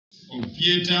of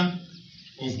theater,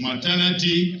 of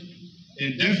maternity,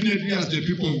 and definitely as the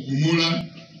people of Bumula,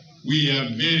 we are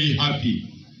very happy.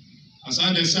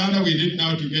 Asante sana, we need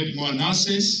now to get more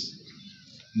nurses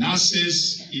in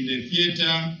the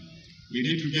theater. We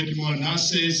need to get more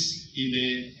nurses in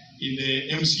the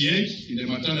MCH, in the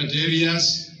maternity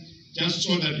areas, just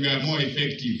so that we are more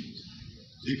effective.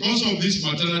 Because of this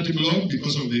maternity block,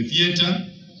 because of the theater,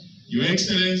 Your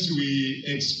Excellency, we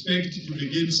expect to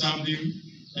begin something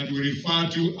that we refer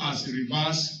to as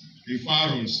reverse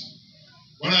referrals.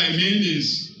 What I mean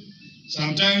is,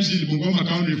 sometimes in Bungoma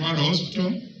County Referral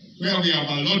Hospital, where we have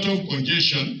a lot of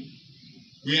congestion,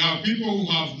 we have people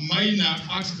who have minor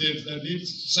accidents that need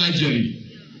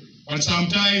surgery. But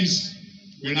sometimes,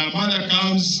 when a mother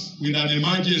comes with an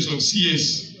emergency of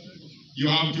CS, you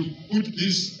have to put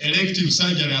this elective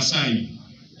surgery aside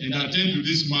and attend to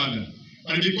this mother.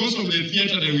 But because of the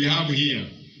theater that we have here,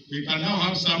 we can now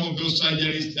have some of those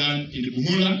surgeries done in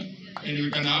Bumula, and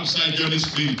we can have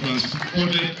surgeries being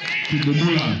transported to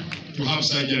Bumula to have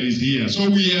surgeries here. So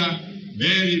we are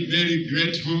very, very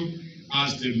grateful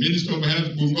as the Minister of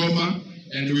Health, Bungoma,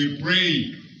 and we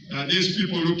pray that these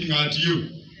people looking at you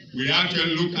will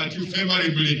actually look at you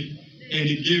favorably and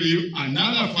give you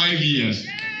another 5 years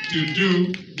to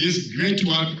do this great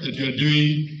work that you are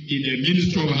doing in the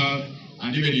Ministry of Health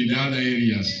and even in the other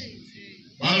areas.